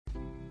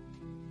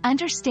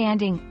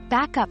Understanding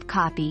backup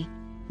copy,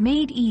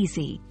 made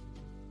easy.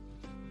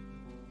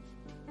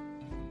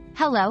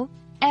 Hello,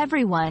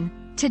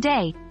 everyone.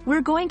 Today,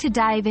 we're going to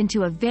dive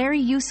into a very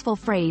useful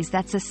phrase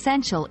that's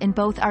essential in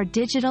both our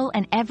digital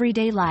and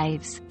everyday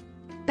lives.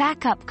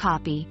 Backup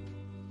copy.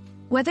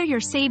 Whether you're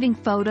saving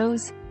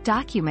photos,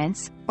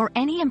 documents, or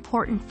any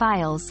important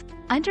files,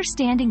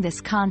 understanding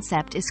this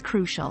concept is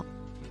crucial.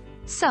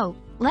 So,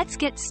 let's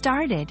get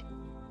started.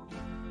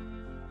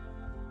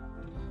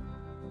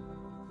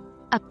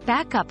 A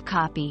backup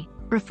copy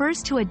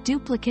refers to a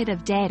duplicate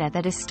of data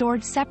that is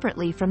stored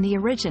separately from the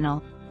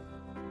original.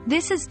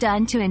 This is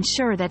done to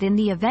ensure that in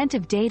the event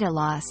of data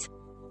loss,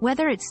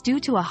 whether it's due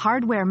to a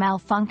hardware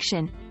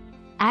malfunction,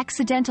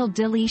 accidental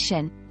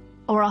deletion,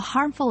 or a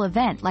harmful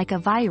event like a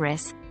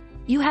virus,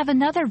 you have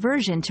another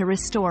version to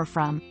restore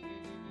from.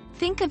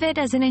 Think of it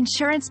as an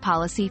insurance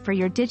policy for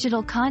your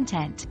digital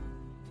content.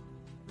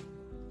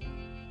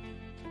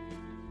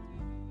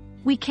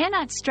 We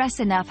cannot stress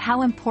enough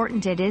how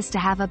important it is to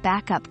have a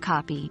backup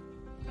copy.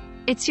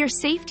 It's your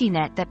safety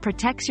net that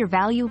protects your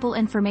valuable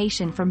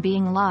information from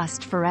being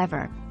lost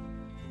forever.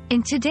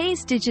 In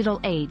today's digital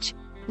age,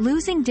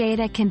 losing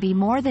data can be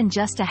more than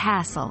just a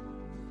hassle.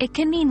 It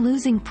can mean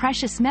losing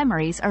precious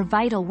memories or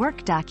vital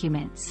work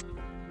documents.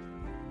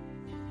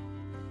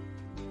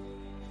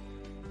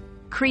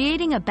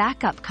 Creating a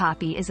backup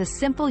copy is a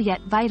simple yet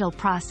vital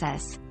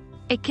process.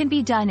 It can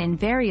be done in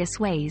various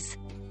ways.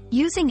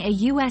 Using a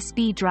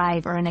USB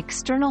drive or an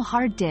external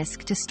hard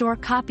disk to store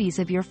copies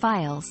of your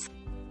files.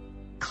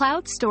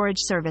 Cloud storage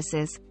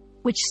services,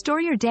 which store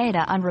your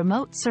data on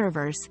remote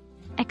servers,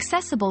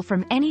 accessible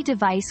from any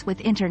device with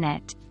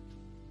internet.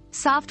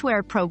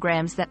 Software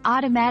programs that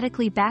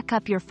automatically back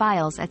up your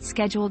files at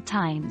scheduled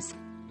times.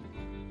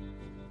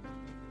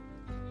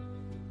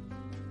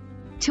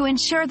 To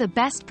ensure the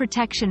best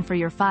protection for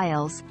your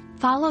files,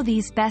 follow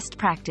these best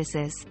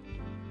practices.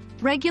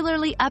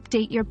 Regularly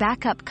update your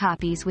backup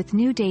copies with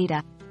new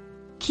data.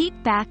 Keep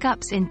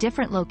backups in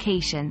different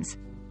locations,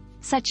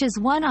 such as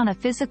one on a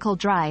physical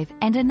drive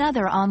and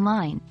another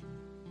online.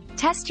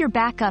 Test your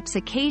backups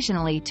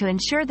occasionally to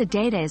ensure the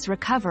data is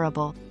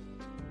recoverable.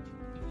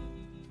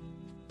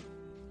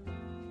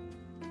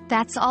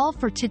 That's all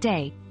for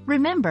today.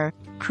 Remember,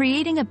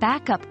 creating a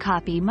backup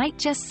copy might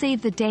just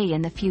save the day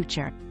in the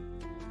future.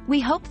 We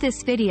hope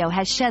this video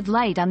has shed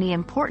light on the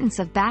importance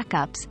of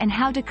backups and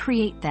how to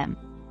create them.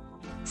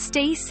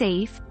 Stay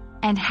safe,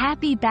 and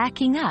happy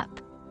backing up!